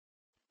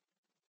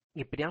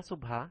Ngipidang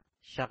subha,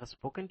 shaka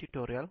spoken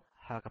tutorial,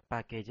 ha ka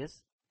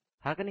packages,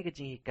 ha ka ni ka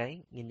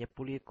jinghikai, nginya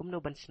puli kumno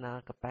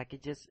banchna ka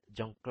packages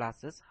jong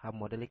classes ha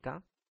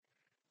Modelica,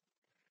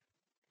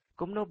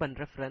 kumno ban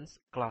reference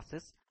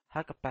classes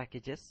ha ka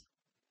packages,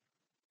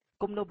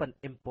 kumno ban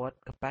import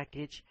ka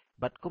package,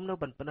 but kumno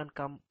ban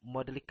penankam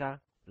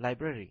Modelica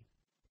library.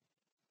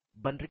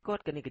 Ban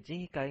record ka ni ka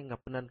jinghikai nga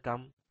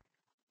penankam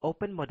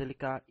Open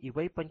Modelica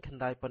iway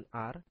pankhandai pan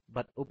R,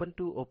 but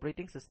Ubuntu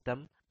operating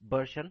system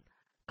version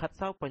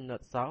khatsau pan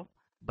not sau,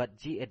 but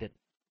gedit.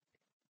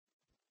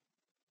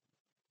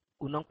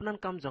 Unang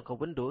penankam jong ka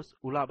Windows,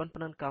 ulaban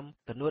penankam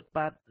ka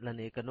Notepad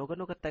lani ka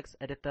noga text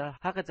editor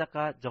haka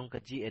jaka jong ka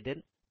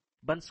gedit.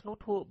 Ban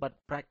sngotu but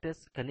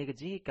practice kani ka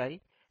jihikai,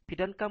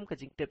 pidankam ka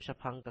jingtip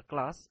shaphang ka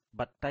class,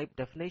 but type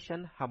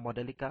definition ha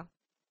Modelica.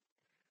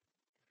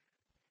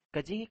 Ka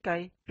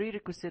jihikai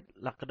prerequisite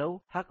lakadaw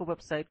haka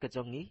website ka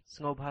jongi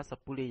sngoba sa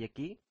puli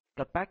yaki,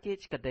 ka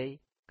package kadai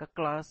ka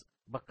class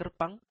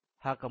bakerpang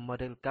haka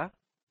Modelica,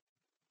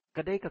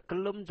 kadai ka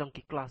kelum jong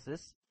ki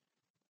classes,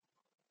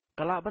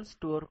 kalaban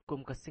store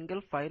kum ka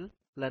single file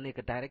lani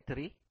ka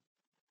directory,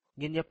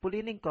 nginya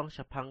pulining kong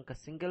shaphang ka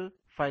single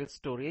file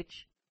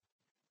storage,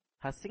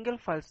 ha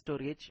single file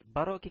storage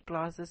baro ki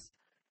classes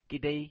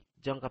kidai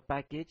jong ka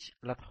package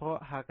latho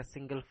ha ka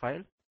single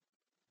file,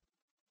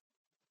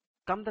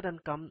 kam dan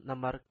kam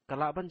namar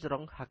kalaban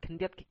jorong ha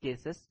khendiat ki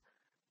cases,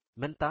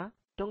 menta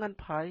tungan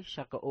phai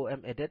shaka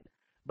om edit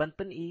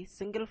banpen I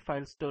single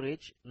file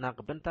storage na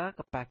ka benta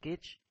ka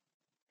package,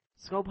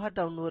 sngoba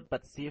download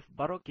but save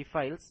baro ki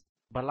files,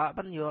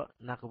 balaban yo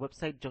na ka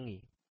website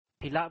jongi.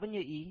 Pilaban yo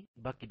I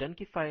bakidan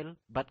ki file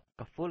but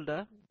ka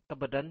folder ka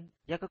badan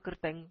ya ka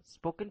kerteng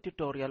spoken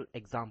tutorial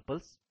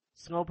examples,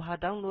 sngoba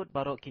download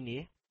baro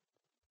kini.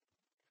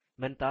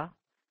 Menta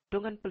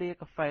tungan play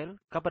ka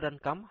file ka badan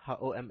kam ha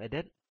om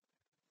edit.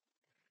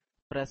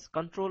 Press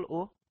Ctrl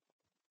O.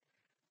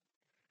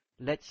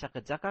 Let shaka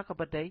jaka ka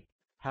badai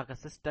ha ka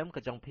system ka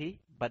jongpi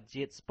but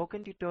jet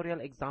spoken tutorial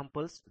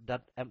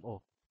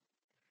examples.mo.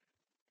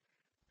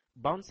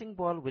 Bouncing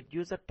ball with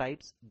user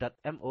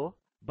types.mo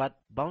but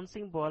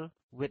bouncing ball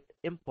with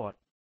import.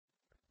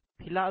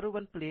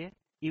 Pilaruban play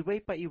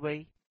iway pa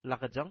iway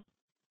lakajong.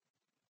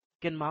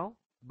 Kinmao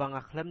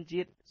banga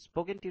klamjit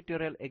spoken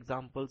tutorial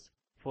examples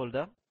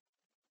folder.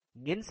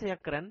 Ngin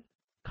sayakran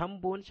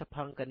kambun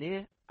shaphang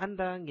kani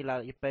anda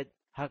ngila ipet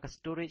ha ka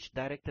storage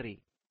directory.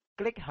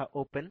 Click ha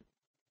open.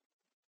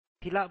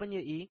 Pilaban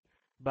yo I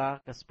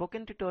ba ka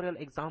spoken tutorial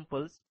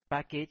examples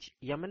package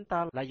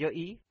yamental la yo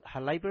I ha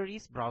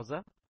libraries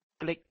browser.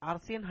 Click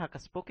RCN ha ka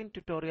spoken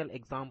tutorial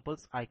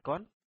examples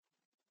icon.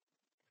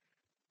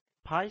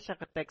 Pai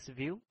shaka text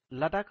view,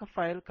 lada ka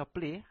file ka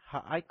play ha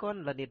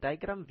icon lani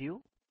diagram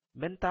view,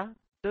 menta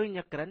to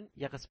nyakran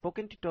ya ka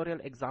spoken tutorial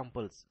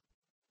examples.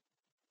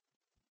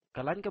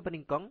 Kalan ka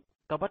baningkong,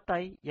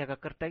 kabatay ya ka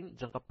kerteng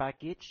jong ka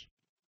package,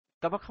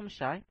 kabakham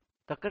syai,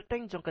 ka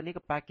kerteng jong kani ka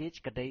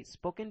package kadai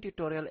spoken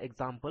tutorial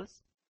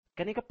examples,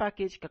 kani ka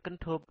package ka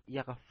kenthob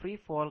ya ka free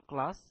fall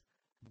class,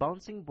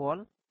 bouncing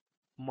ball,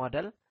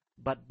 model,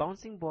 but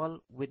bouncing ball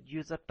with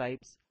user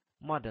types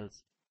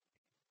models.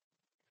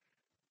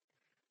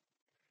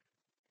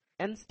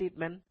 End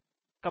statement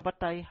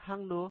kabatay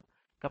hangno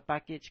ka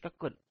package ka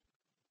kun.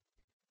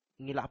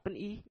 Ngilapan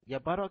I ya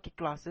baro ki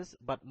classes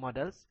but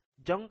models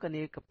jong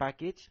kani ka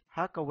package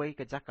ha kaway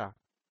ka jaka.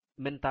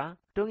 Menta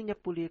tung nya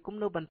puli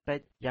kumno ban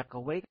page ya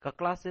kaway ka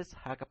classes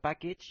ha ka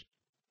package.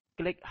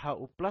 Click ha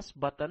u plus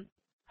button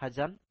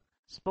hajan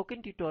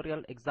spoken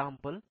tutorial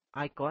example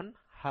icon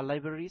ha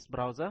libraries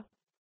browser.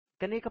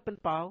 Kani ka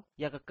penpau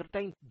ya ka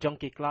kerteng jong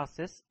ki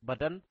classes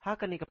badan ha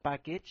kani ka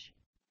package.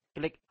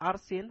 Click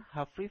RCN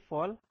ha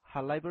freefall ha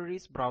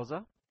libraries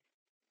browser.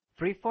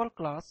 Freefall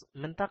class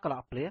menta kala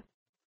apply.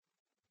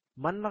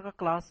 Man laka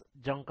class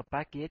jong ka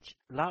package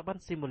la ban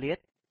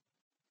simulate.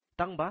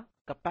 Tangba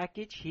ka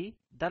package hi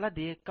dala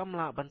de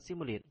kamla ban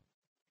simulate.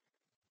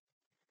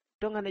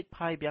 Tungan it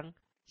pai biang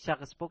siya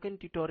spoken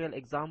tutorial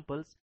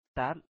examples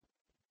tab.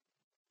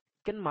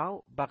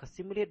 Kenmau baka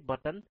simulate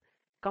button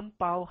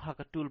kampau ha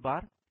ka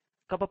toolbar.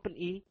 Kapapan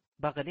I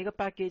baka ni ka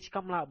package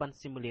kamla ban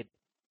simulate.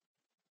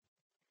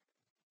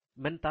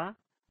 Menta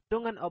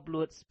tungan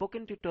upload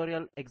spoken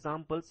tutorial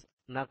examples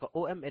na ka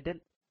om edit.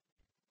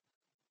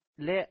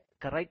 Le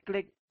ka right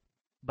click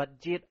but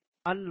jet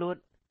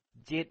unload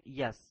jet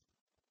yes.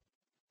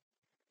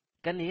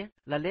 Kani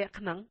lale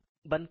khnang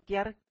ban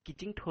kiar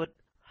kiching thot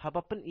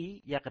habapan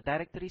I ya ka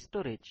directory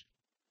storage.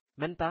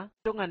 Menta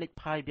tungan it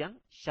phai biang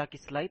shaki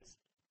slides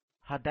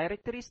ha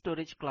directory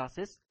storage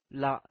classes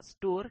la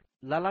store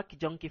lala ki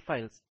jong ki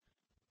files.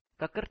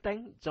 Ka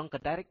kerteng jong ka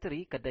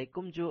directory kadai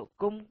kumju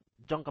kum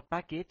jong ka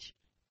package.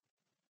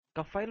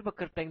 Ka file ba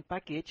kerteng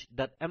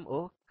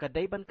package.mo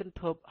kadai ban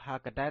kenthob ha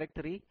ka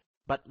directory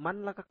but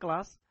man la ka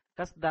class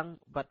kasdang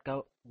but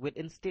ka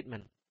within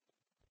statement.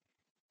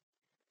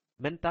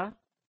 Menta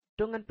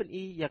tungan pen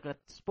I ya ka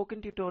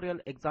spoken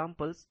tutorial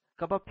examples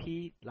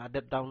kabaphi la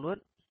dep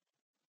download.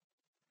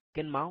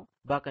 Kenmau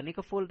ba ka ni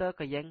ka folder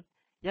ka yang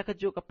ya ka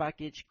ju ka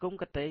package kum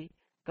katay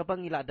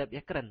kabang ila dep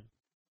ya keren.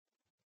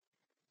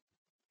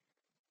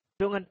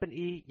 Tungan pen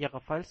I yaka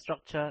file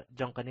structure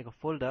jong kanika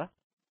folder.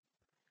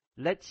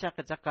 Let shaka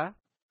jaka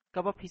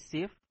kaba pi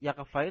save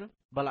yaka file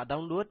bala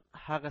download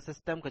haga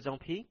system ka jong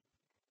pi.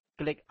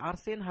 Click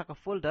RCN haga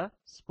folder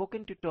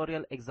spoken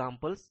tutorial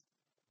examples.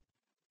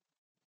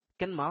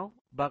 Ken mau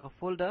baga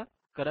folder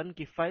karan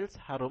ki files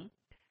harum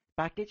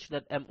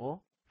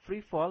package.mo,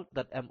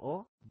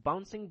 freefall.mo,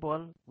 bouncing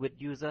ball with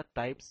user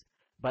types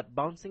but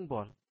bouncing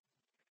ball.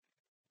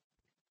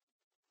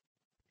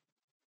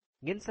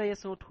 Ngin saya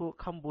sutu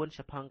kambun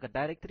syapang ke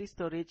directory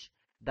storage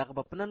da ka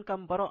bapanan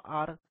kam baro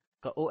R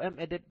ka OM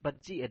edit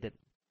but G edit.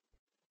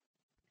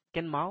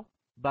 Ken mau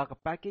ba ka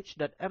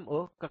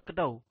package.mo ka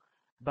kedaw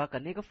ba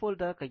ka nika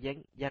folder ka yang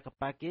ya ka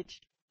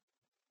package.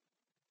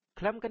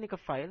 Klam ka nika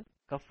file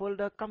ka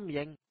folder kam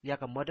yang ya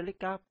ka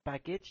Modelica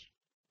package.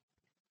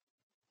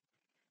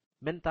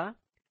 Menta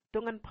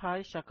tungan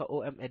pai syaka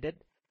OM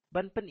edit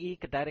ban pen I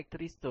ke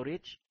directory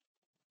storage.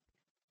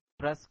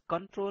 Press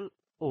Ctrl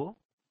O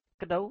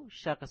kedaw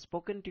syaka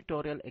spoken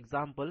tutorial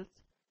examples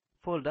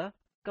folder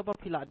kaba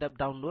pila adap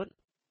download.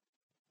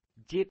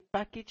 Jit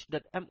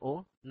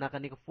package.mo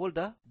nakanika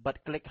folder but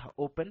click ha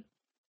open.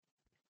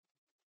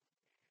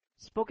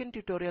 Spoken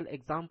tutorial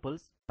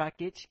examples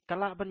package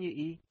kala ban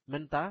UI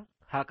menta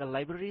haka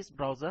libraries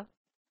browser.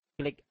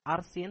 Click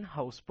RCN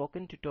how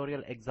spoken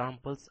tutorial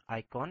examples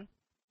icon.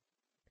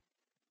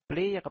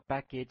 Play yaka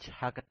package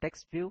haka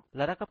text view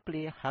lada ka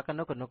play haka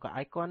noka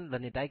icon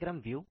lani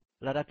diagram view.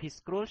 Lada pi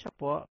scroll siya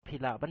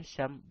pila ban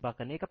siyam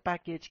baka nika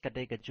package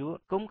kadai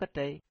kaju kum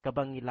kadai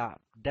kabangila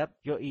dep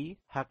yoi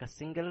haka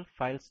single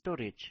file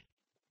storage.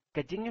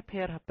 Kajingnya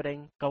pair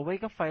hapreng kawai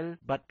ka file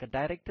but ka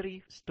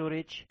directory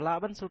storage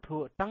laban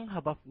sutu tang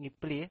habaf ni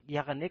play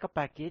yaka nika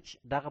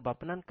package daka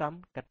bapanan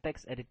kam ka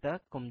text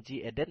editor kum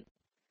G edit.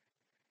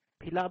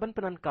 Pila ban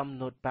panan kam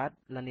notepad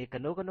lani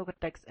ka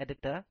text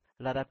editor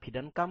lada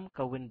pidan kam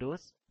ka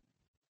Windows.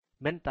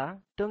 Menta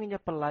tunginya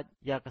pelat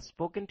ya ka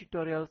spoken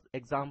tutorial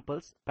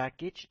examples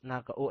package na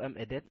ka OM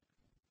edit.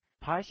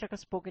 Pai siya ka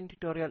spoken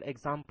tutorial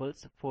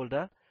examples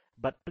folder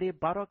but play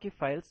baro ki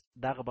files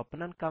da ka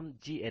bapanan kam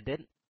G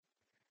edit.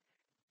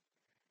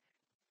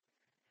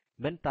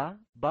 Menta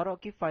baro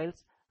ki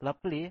files la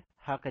play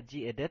ha ka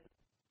G edit.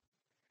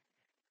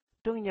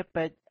 Tunginya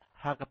page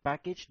ha ka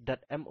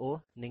package.mo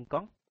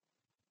ningkong.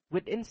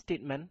 Within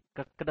statement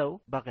ka kedaw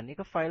baka ni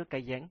ka file ka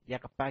yang ya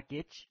ka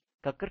package.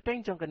 Kakerteng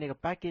jong kanika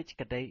package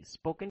kadai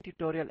spoken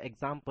tutorial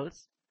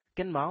examples.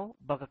 Ken mau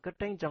baka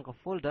kerteng jong ka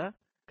folder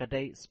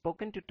kadai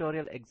spoken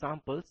tutorial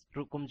examples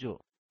rukumjo.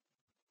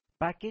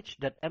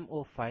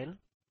 Package.mo file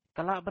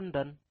kala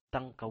bandan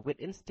tang ka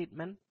within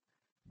statement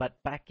but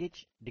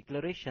package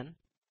declaration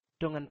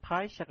tungan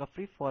pai siya ka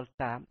freefall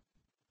tab.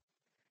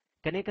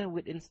 Kanika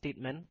within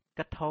statement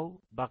kathaw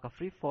baka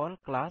freefall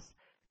class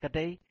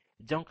kadai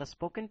jong ka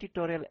spoken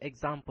tutorial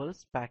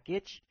examples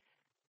package.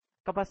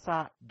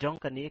 Kabasa jong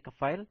kani ka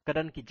file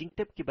kadan ki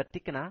jingtip ki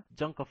batikna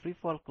jong ka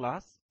freefall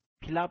class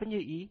philaban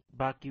yu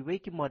ba ki way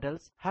ki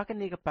models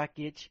hakani ka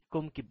package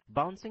kum ki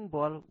bouncing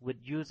ball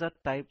with user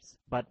types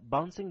but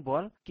bouncing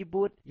ball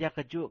keyboard ya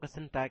ka ju ka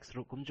syntax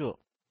ru kumjo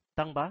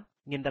tangba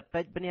nginda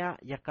page banya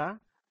yaka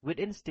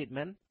within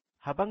statement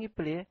habang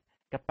play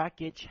ka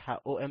package ha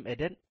om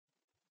edit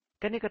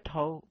kani ka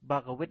thaw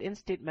ba ka within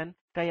statement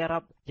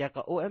kayarap ya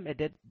ka om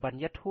edit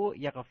ban yathu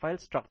ya ka file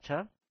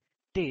structure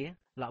te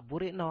la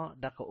buri no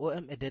da ka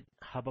OM edit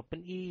haba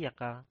pen I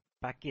yaka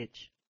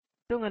package.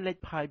 Tungan lej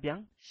pai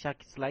biang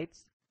shaki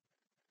slides.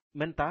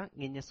 Menta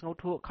nginya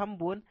ngautu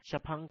kambun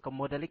syapang ka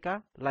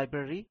Modelica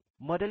library.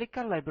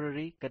 Modelica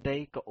library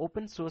kadai ka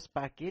open source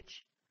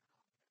package.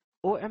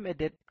 OM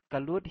edit ka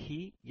load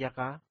hi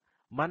yaka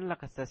man la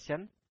ka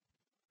session.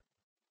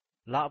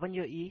 La ban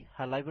yo I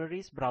ha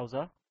libraries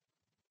browser.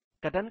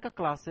 Kadan ka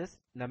classes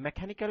na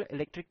mechanical,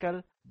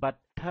 electrical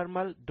but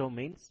thermal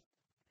domains.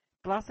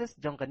 Classes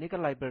jong kanika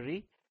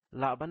library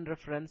laban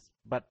reference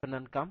but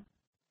penankam.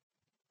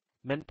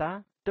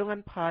 Menta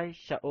tungan pai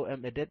sya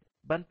OM edit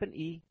ban pen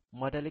I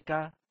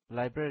Modelica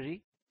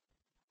library.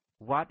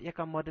 Wat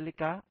yaka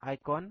Modelica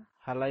icon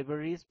ha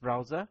libraries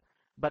browser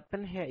but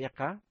pen he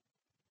yaka.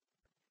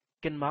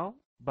 Ken mau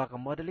baka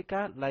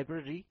Modelica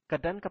library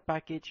kadan ka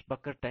package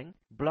bakerteng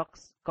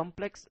blocks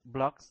complex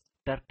blocks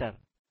terter.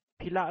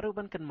 Pila ru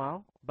ban ken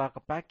mau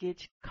baka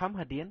package kham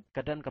hadien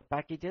kadan ka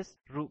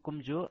packages ru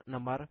kumjo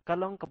namar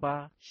kalong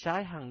kaba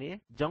shai hangni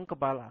jong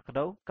kabala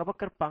kadaw kaba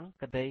kerpang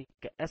kadai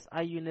ka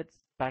SI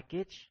units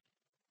package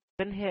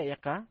pen he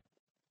yaka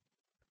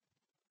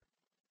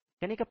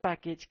kani ka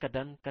package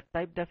kadan ka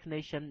type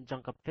definition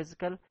jong ka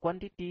physical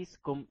quantities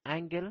kum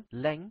angle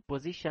length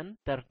position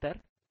terter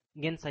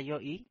ngin sayo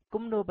I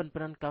kumno ban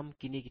penankam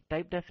kini ki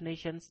type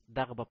definitions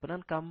da ka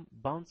penankam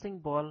bouncing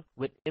ball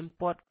with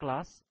import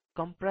class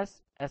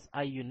compress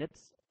SI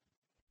units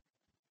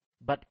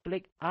but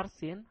click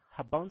RCN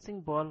ha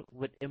bouncing ball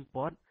with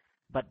import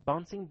but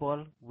bouncing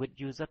ball with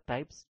user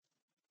types.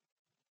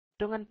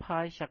 Tungan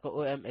pai syaka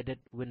OM edit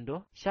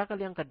window syaka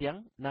liang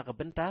kadyang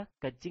nakabenta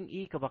ka jing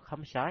I kabak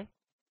hamsyai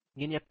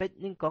nginya page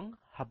ningkong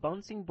ha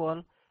bouncing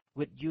ball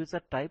with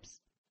user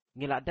types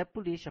ngila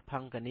depuli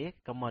syapang kani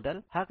ke model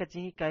ha ka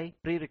jingikai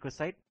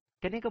prerequisite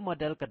kani ke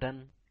model kadan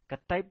ke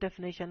type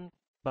definition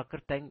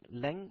bakerteng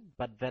length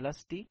but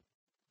velocity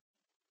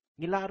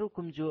ngila aru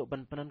kumju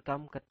ban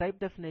penankam ke type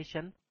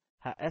definition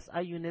ha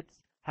SI units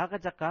ha ka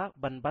jaka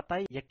ban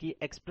batai yaki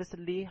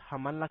explicitly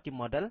haman laki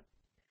model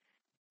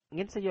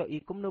ngin sayo I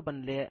kumno ban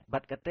le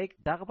bat ka take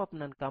daga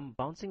penankam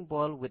bouncing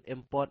ball with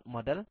import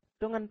model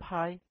tungan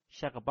pai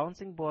syaka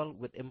bouncing ball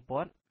with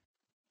import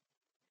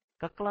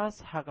ka class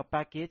ha ka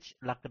package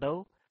lakdo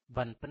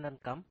ban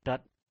penankam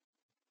dot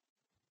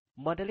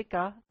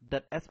Modelica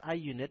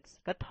 .si units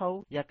ka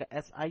thau ya ka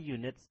si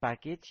units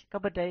package ka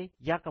badai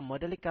ya ka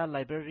Modelica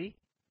library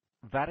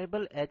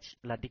variable h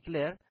la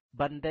declare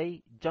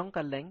bandai jong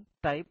ka length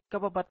type ka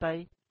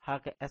babatai ha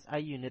ka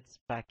si units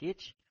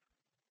package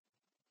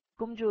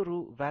kumjuru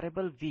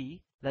variable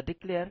v la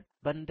declare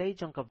bandai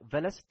jong ka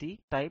velocity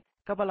type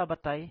ka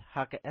balabatai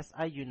ha ka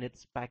si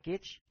units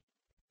package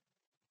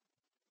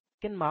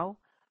kin mau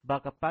ba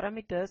ka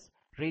parameters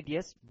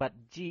radius but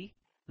g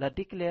la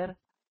declare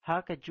ha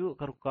ka ju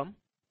karukam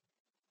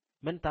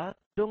menta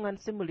dengan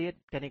simulate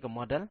kani ka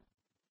model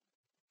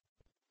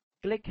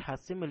klik ha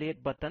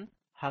simulate button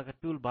ha ka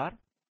toolbar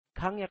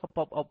khang ya ka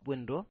pop up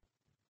window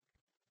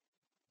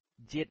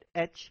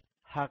h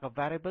ha ka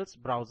variables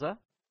browser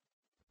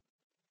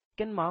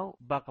ken mau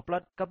ba ka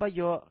plot ka ba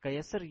yo ka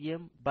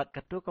yasriem bat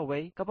ka to ka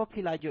way ka ba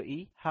phila yo I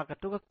ha ka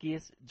to ka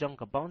keys jong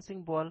ka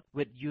bouncing ball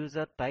with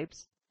user types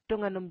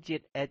tunganum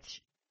h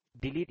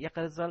delete ya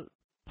ka result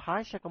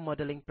phasha ka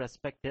modeling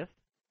perspective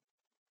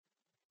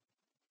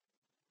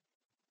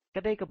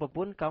kadai ka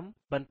babun kam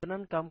ban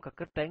penan kam ka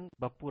kerteng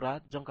bapura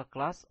jong ka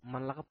kelas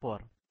man la kapor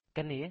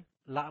kani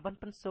la ban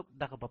pensuk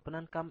da ka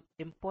bapenan kam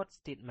import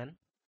statement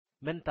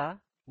menta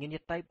ngin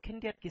ya type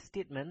kindiat ki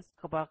statements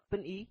ka ba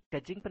pen I ka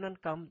jing penan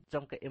kam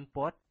jong ka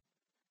import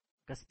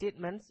ka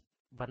statements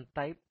ban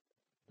type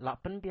la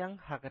pen biang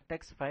ha ka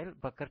text file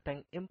ba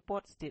kerteng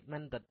import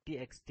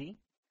statement.txt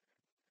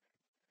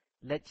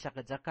let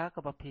syaka jaka ka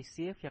ba phi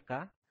save ya ka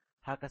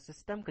ha ka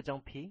system ka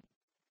jong phi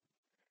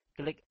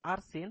klik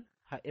rsin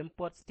ha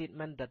import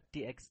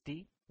statement.txt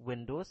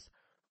Windows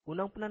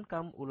unang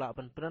penankam ula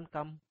ban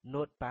penankam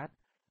notepad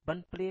ban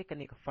play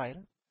kani ka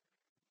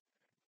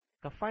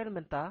file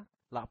menta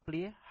la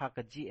play ha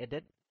ka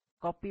gedit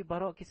copy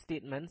baro ki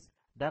statements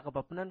da ka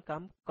ba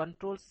penankam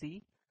control C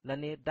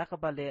lani da ka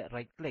bale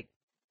right click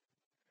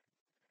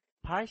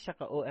pai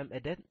syaka om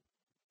edit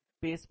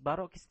paste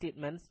baro ki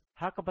statements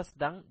ha ka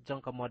basdang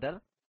jong ka model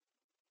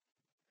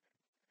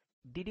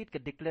delete ka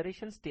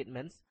declaration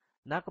statements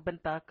na ka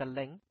benta ka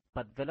length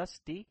but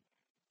velocity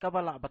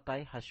kabala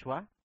batay haswa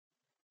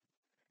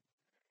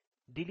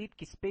delete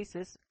ki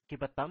spaces ki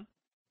batam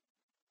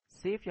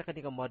save ya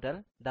kani ka model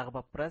da ka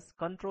ba press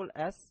Ctrl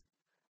S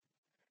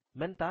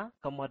menta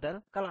ka model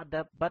kala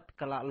da bat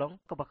kala long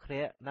ka ba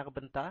create na ka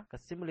benta ka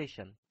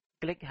simulation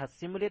click ha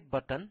simulate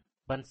button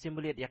ban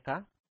simulate ya ka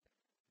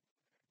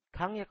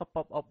khang ya ka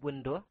pop up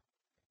window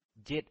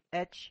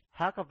h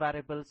ha ka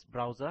variables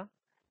browser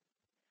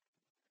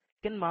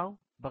ken mau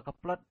ba ka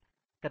plot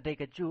kadai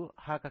ka ju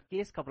ha ka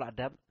case ka bla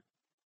dab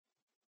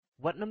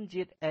Watnam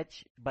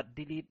h but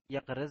delete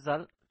ya ka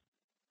result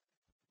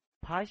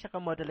pai syaka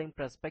modeling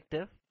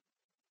perspective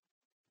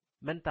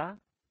menta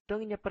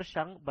tungnya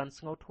persang ban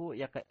ngothu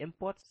ya ka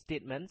import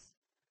statements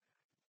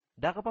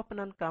da ka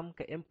papanan kam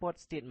ka import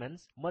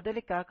statements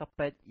Modelica ka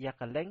page ya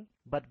ka length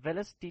but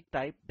velocity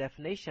type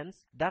definitions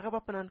da ka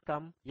papanan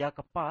kam ya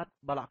ka path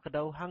bala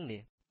kadaw hangni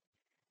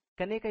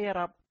kani ka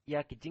yarap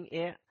ya ki jing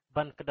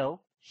ban kadaw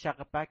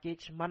syaka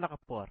package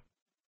manakapor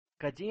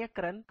Kajing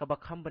keren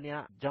kabakham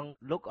banya jang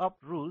lookup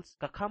rules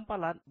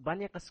kakhampalan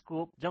banyak ka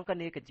scope jang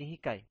kane kajing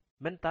hikai.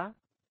 Menta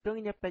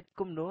tungnya page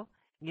kumno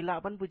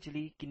ngilaban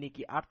bujili kini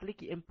ki artli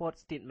ki import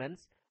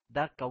statements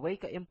da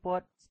kawai ka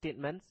import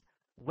statements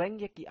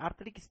weng ya ki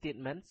artli ki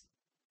statements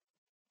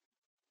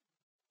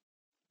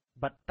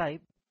but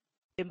type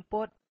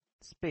import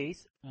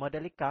space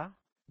modelica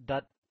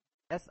dot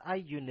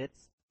si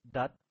units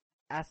dot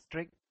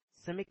asterisk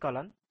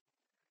semicolon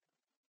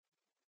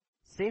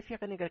save ya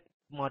kani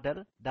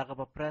model da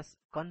ka press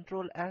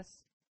Ctrl S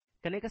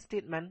kani ka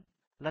statement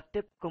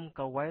latip kum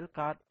ka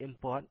wildcard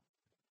import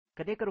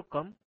kani ka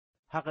rukam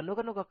ha ka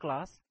nuga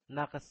class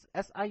na ka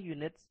SI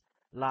units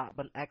la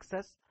ban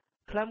access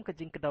klam ka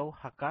jing kadaw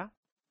haka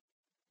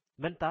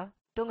menta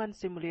tungan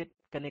simulate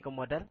kani ka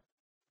model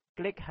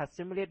click ha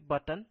simulate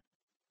button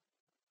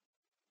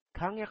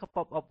khang ya ka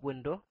pop up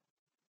window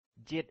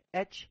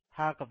h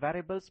ha ka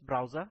variables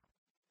browser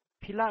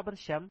pila ban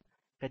syam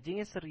ka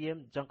jing seriem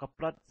jang ka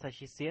plot sa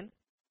shisien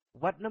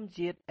Watnam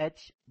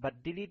h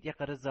but delete ya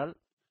ka result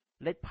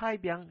let pai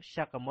biang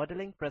syaka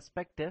modeling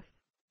perspective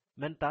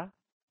menta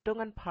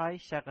tungan pai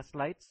syaka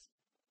slides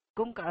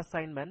kum ka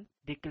assignment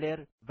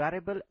declare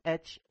variable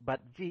h but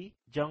v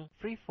jong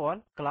free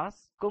fall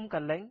class kum ka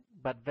length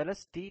but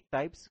velocity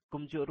types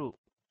kum juru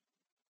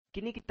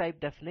kini ki type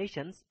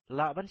definitions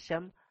laban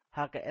syam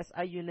ha ka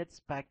SI units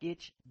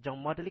package jong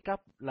Modelica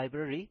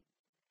library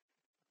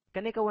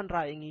kani ka wan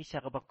ra ingi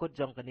syaka bakut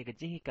jong kani ka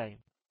jing hikai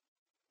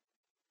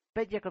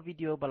Pet ya ka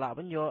video bala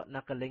banyo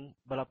na ka link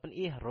bala pen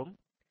I harum.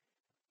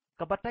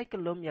 Kabatay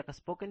kelum ya ka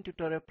spoken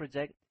tutorial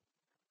project.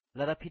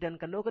 Ladap hidan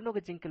kano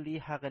jingkeli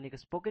ha ka ni ka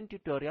spoken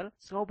tutorial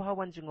sengaw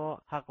bahawan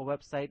jengo ha ka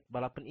website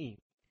bala pen I.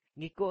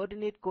 Ngi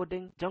coordinate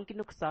coding jong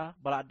kinuksa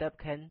bala adap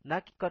ken na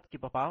ki kot ki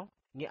papaw.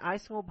 Ngi ai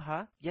sengaw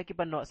baha ya ki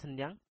banok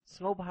senyang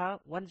sengaw baha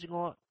wan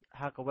jengo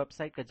ha ka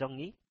website ka jong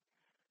ni.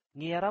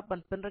 Ngiarap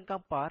ban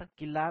penrengkang par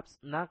ki labs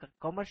na ka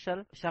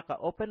commercial sya ka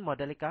open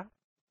Modelica.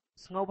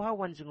 Sengaw baha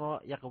wan jengo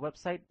ya ka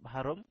website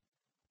baharum.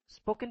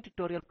 Spoken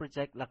tutorial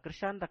project la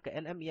kershan da ka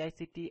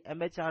NMEICT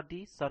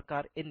MHRD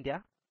Sarkar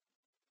India.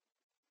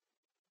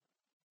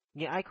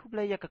 Ngi ai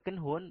khublay ya ka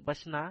kenhun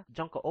basna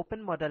jong ka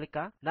open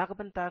Modelica na ka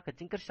benta ka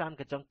jingkershan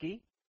ka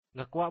jongki.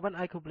 Nga kwa ban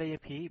ai khublay ya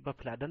phi ba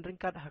philadan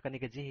ringkat hakani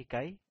ka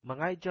jihikai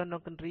mangai jon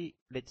nong kendri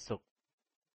lechsuk.